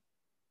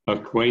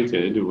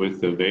 acquainted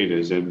with the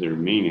Vedas and their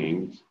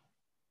meanings,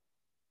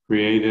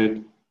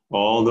 created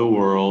all the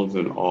worlds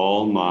and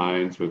all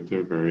minds with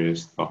their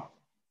various thoughts.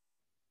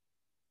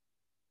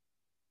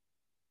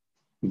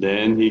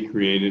 Then he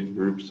created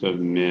groups of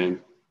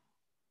men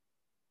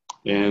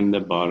in the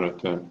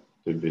Bharata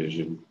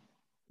division,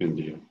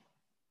 India,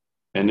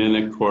 and in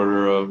a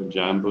quarter of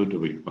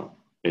Jambudvipa,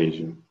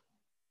 Asia,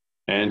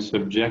 and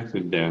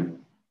subjected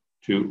them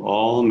to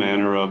all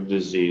manner of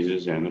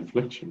diseases and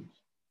afflictions.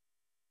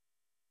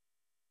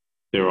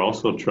 They are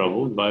also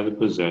troubled by the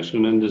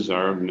possession and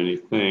desire of many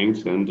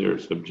things, and their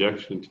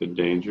subjection to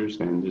dangers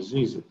and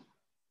diseases.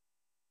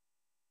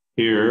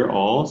 Here,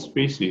 all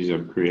species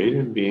of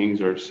created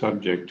beings are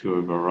subject to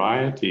a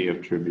variety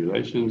of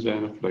tribulations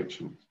and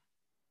afflictions.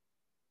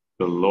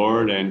 The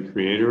Lord and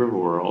Creator of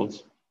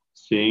worlds,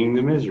 seeing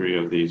the misery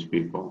of these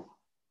people,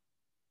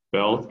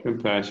 felt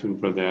compassion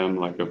for them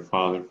like a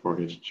father for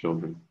his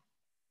children.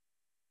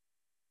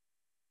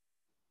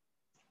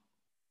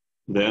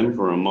 Then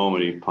for a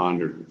moment he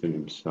pondered within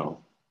himself,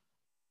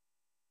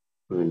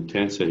 with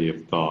intensity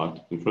of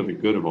thought and for the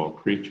good of all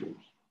creatures,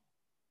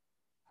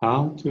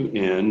 how to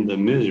end the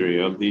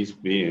misery of these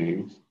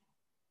beings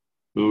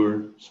who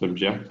were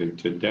subjected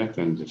to death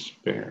and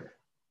despair.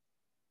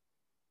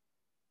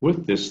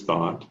 With this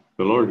thought,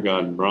 the Lord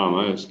God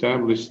Brahma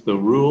established the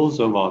rules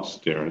of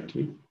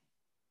austerity,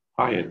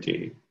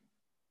 piety,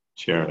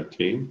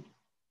 charity,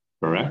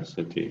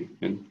 veracity,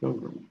 and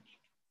pilgrimage.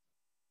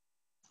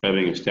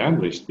 Having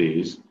established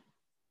these,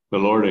 the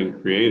Lord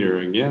and Creator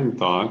again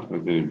thought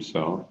within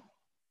himself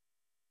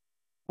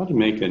how to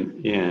make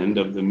an end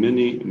of the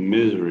many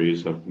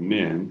miseries of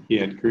men he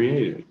had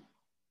created.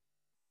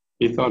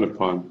 He thought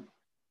upon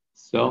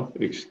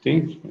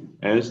self-extinction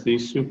as the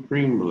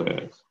supreme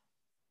bliss,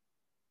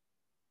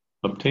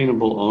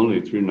 obtainable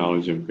only through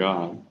knowledge of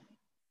God,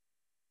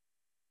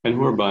 and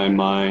whereby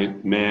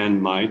man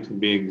might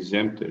be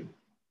exempted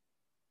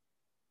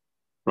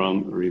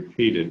from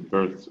repeated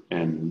births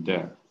and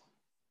deaths.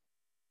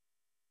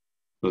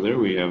 So there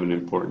we have an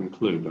important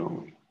clue,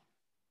 don't we?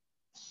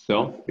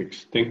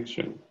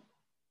 Self-extinction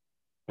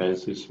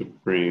as the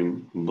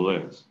supreme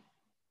bliss.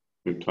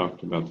 We've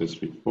talked about this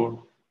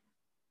before.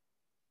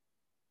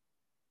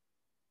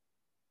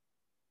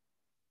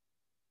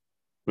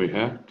 We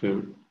have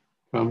to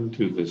come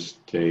to the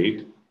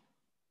state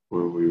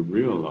where we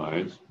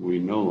realize we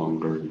no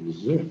longer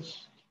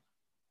exist.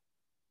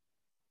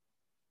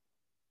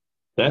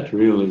 That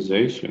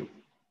realization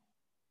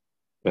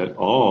that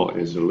all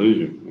is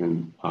illusion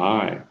and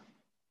I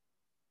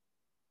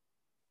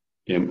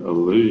am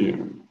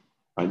illusion,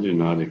 I do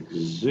not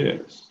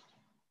exist.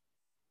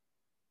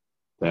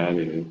 That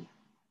is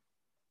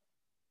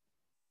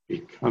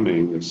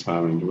becoming the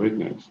silent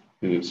witness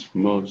in its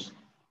most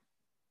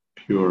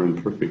pure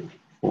and perfect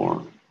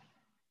form.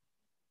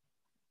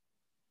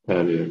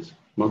 That is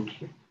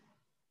moksha.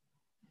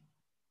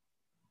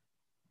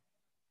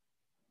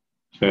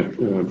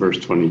 Verse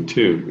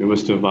 22, it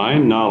was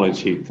divine knowledge,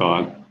 he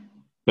thought,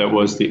 that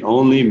was the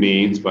only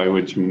means by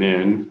which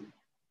men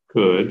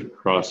could,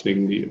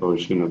 crossing the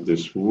ocean of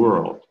this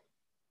world,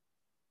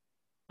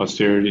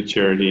 Austerity,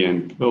 charity,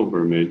 and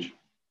pilgrimage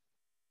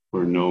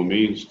were no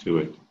means to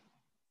it.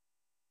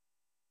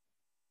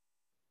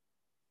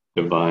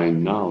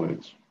 Divine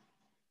knowledge.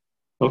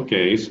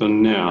 Okay, so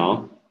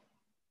now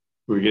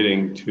we're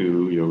getting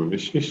to Yoga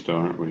Vishishta,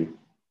 aren't we?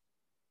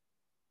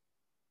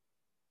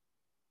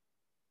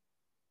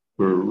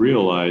 We're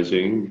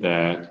realizing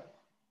that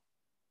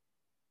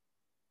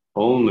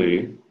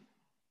only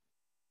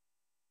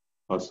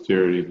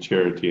austerity,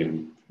 charity,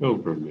 and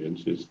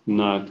pilgrimage is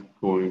not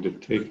going to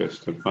take us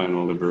to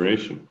final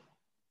liberation.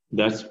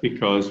 That's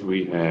because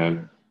we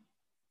have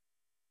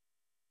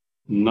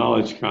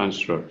knowledge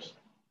constructs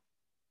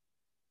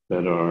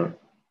that are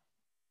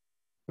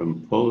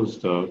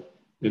composed of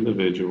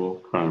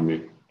individual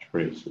karmic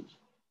traces.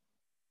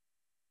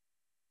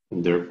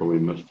 And therefore we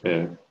must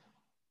have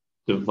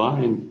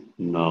divine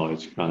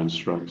knowledge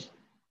constructs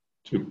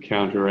to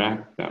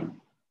counteract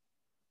them,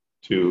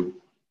 to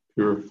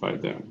purify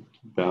them, to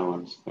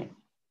balance them.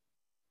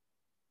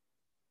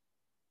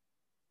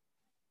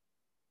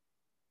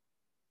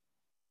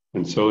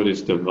 And so it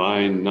is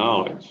divine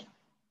knowledge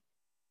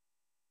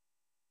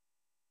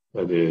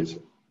that is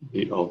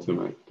the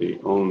ultimate, the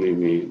only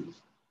means.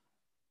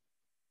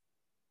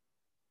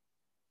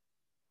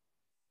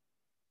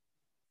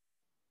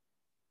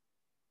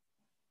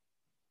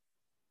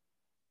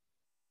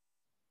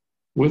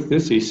 With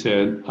this, he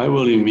said, I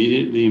will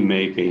immediately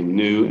make a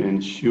new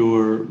and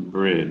sure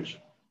bridge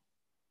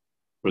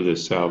for the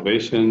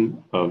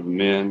salvation of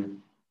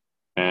men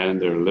and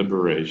their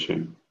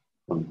liberation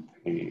from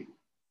pain.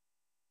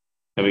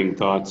 Having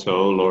thought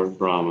so, Lord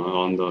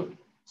Brahma,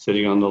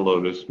 sitting on the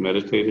lotus,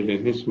 meditated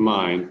in his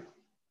mind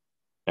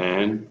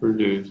and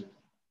produced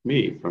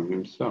me from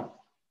himself.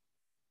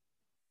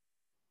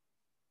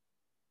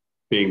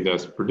 Being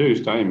thus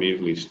produced, I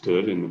immediately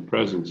stood in the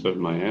presence of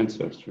my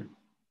ancestor.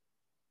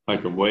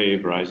 Like a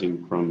wave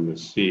rising from the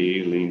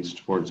sea leans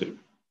towards it,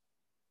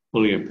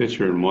 holding a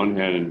pitcher in one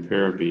hand and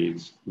prayer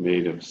beads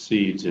made of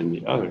seeds in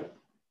the other.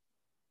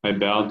 I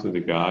bowed to the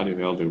god who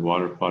held a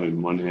water pot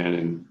in one hand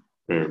and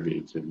prayer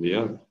beads in the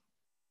other.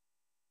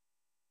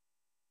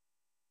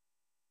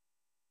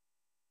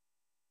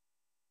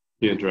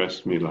 He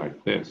addressed me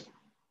like this.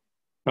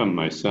 Come,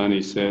 my son,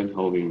 he said,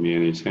 holding me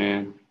in his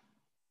hand.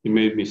 He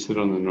made me sit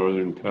on the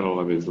northern petal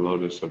of his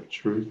lotus of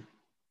truth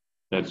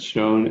that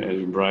shone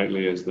as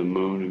brightly as the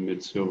moon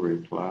amid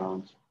silvery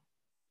clouds,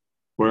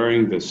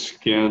 wearing the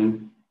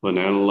skin of an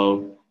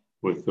antelope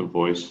with the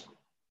voice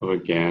of a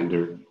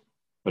gander,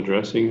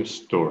 addressing a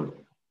stork.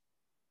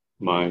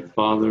 My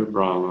father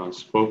Brahma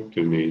spoke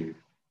to me,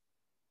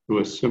 who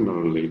was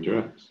similarly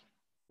dressed.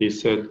 He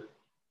said,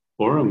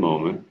 for a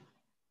moment,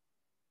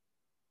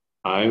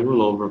 I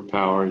will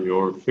overpower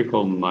your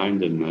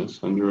fickle-mindedness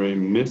under a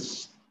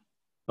mist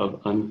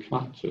of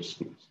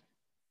unconsciousness,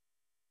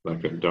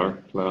 like a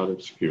dark cloud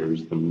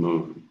obscures the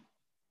moon.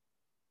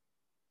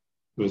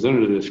 It was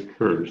under this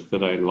curse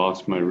that I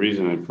lost my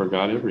reason and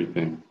forgot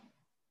everything.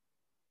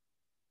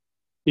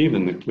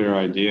 Even the clear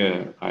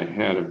idea I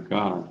had of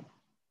God.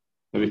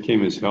 I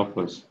became as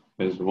helpless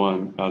as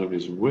one out of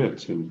his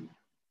wits and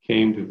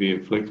came to be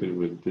afflicted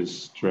with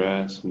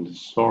distress and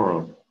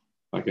sorrow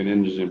like an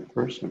indigent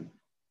person.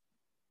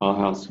 Oh,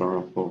 how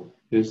sorrowful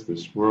is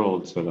this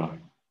world, said I.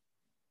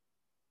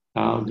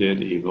 How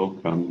did evil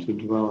come to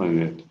dwell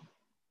in it?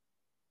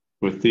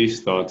 With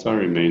these thoughts, I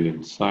remained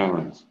in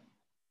silence.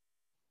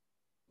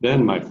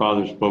 Then my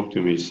father spoke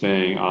to me,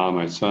 saying, Ah,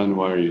 my son,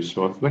 why are you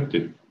so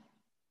afflicted?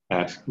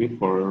 Ask me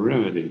for a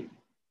remedy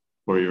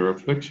for your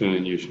affliction,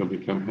 and you shall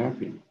become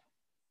happy.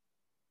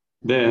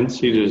 Then,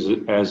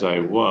 seated as I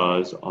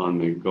was on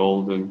the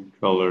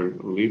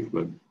golden-colored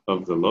leaflet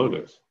of the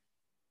lotus,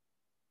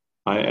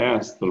 I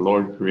asked the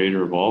Lord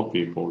Creator of all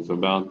peoples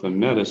about the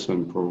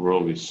medicine for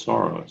worldly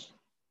sorrows.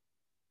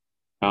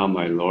 How,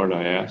 my Lord,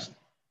 I asked,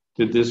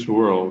 did this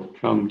world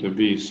come to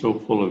be so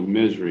full of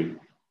misery,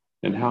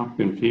 and how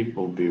can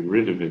people be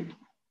rid of it?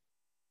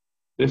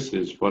 This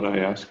is what I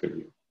ask of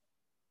you.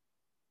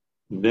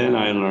 Then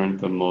I learned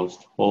the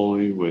most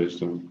holy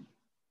wisdom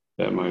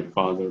that my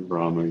father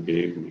Brahma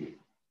gave me.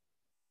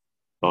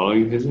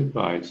 Following his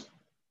advice,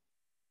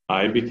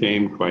 I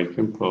became quite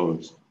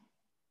composed.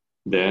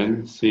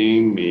 Then,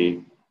 seeing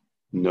me,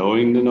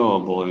 knowing the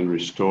knowable and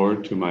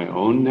restored to my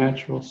own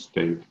natural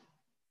state,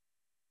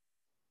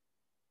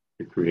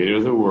 the creator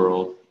of the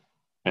world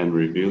and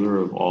revealer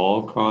of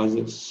all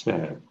causes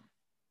said,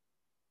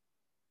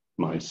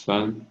 my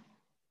son,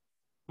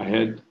 I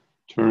had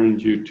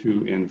turned you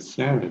to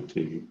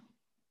insanity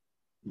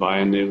by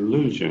an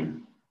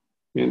illusion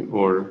in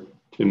order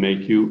to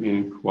make you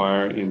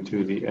inquire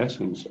into the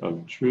essence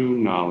of true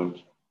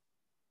knowledge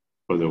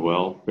for the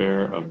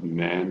welfare of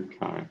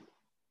mankind.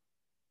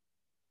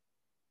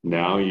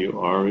 Now you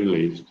are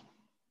released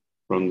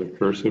from the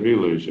curse of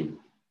illusion,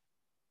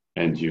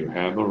 and you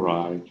have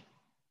arrived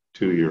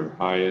to your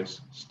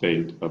highest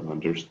state of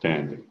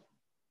understanding.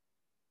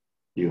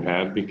 You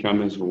have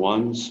become as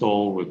one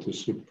soul with the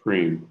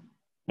Supreme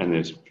and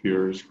as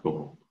pure as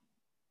gold.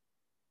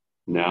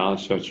 Now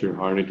shut your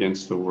heart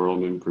against the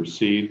world and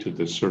proceed to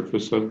the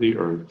surface of the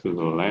earth, to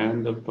the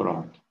land of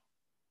Bharat,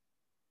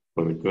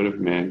 for the good of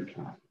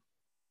mankind.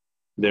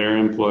 There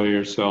employ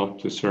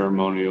yourself to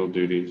ceremonial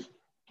duties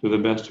to the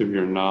best of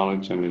your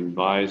knowledge and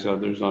advise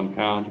others on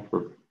how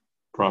to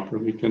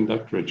properly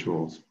conduct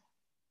rituals.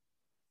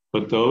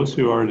 But those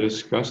who are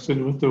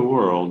disgusted with the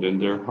world in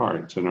their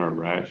hearts and are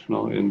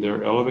rational in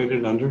their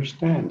elevated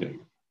understanding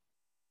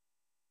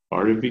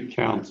are to be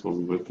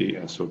counseled with the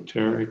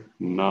esoteric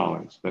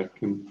knowledge that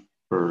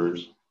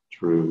confers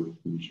true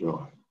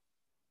joy.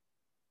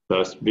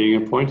 Thus,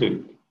 being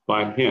appointed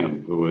by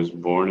him who was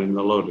born in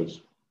the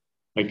lotus,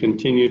 I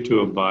continue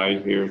to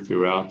abide here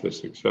throughout the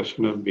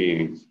succession of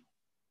beings.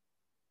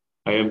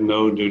 I have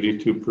no duty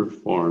to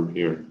perform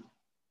here,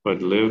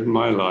 but live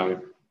my life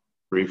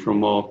free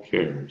from all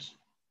cares.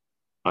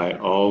 I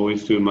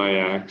always do my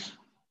acts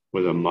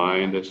with a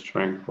mind as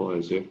tranquil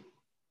as if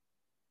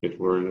it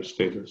were in a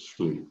state of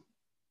sleep.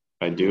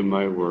 I do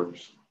my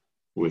works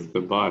with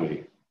the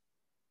body,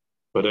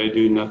 but I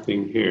do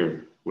nothing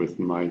here with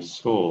my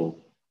soul,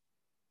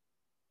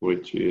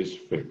 which is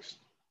fixed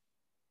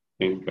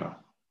in God.